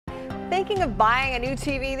Thinking of buying a new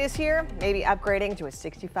TV this year? Maybe upgrading to a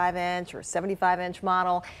 65-inch or 75-inch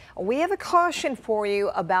model? We have a caution for you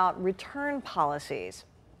about return policies.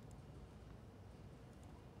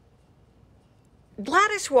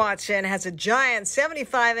 Gladys Watson has a giant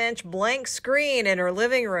 75-inch blank screen in her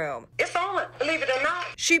living room. It's on, believe it or not.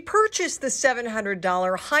 She purchased the $700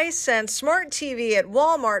 Hisense smart TV at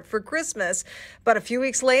Walmart for Christmas, but a few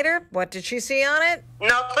weeks later, what did she see on it?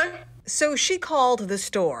 Nothing. So she called the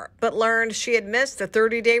store, but learned she had missed the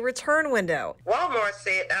 30-day return window. Walmart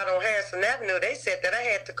said out on Harrison Avenue, they said that I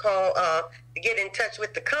had to call to get in touch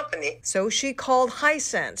with the company. So she called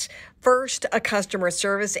Hisense. First, a customer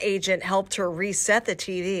service agent helped her reset the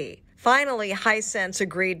TV. Finally, Hisense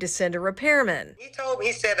agreed to send a repairman. He told me,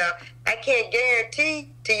 he said, I can't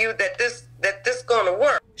guarantee to you that this going to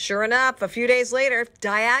work. Sure enough, a few days later,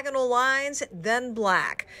 diagonal lines, then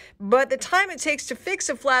black. But the time it takes to fix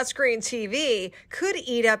a flat-screen TV could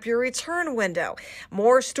eat up your return window.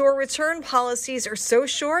 More store return policies are so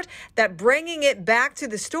short that bringing it back to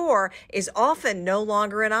the store is often no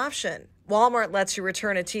longer an option. Walmart lets you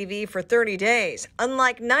return a TV for 30 days.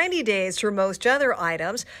 Unlike 90 days for most other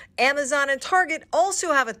items, Amazon and Target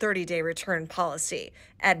also have a 30-day return policy.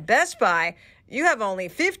 At Best Buy, you have only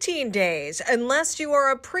 15 days unless you are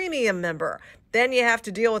a premium member. Then you have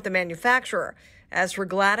to deal with the manufacturer. As for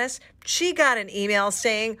Gladys, she got an email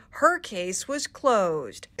saying her case was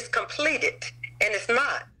closed. It's completed, and it's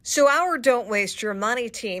not. So our Don't Waste Your Money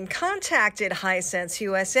team contacted Hisense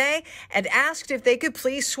USA and asked if they could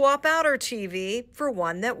please swap out her TV for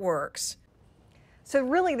one that works. So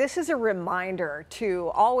really, this is a reminder to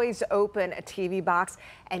always open a TV box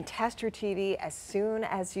and test your TV as soon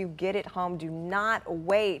as you get it home. Do not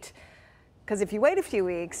wait, because if you wait a few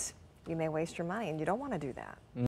weeks, you may waste your money, and you don't want to do that.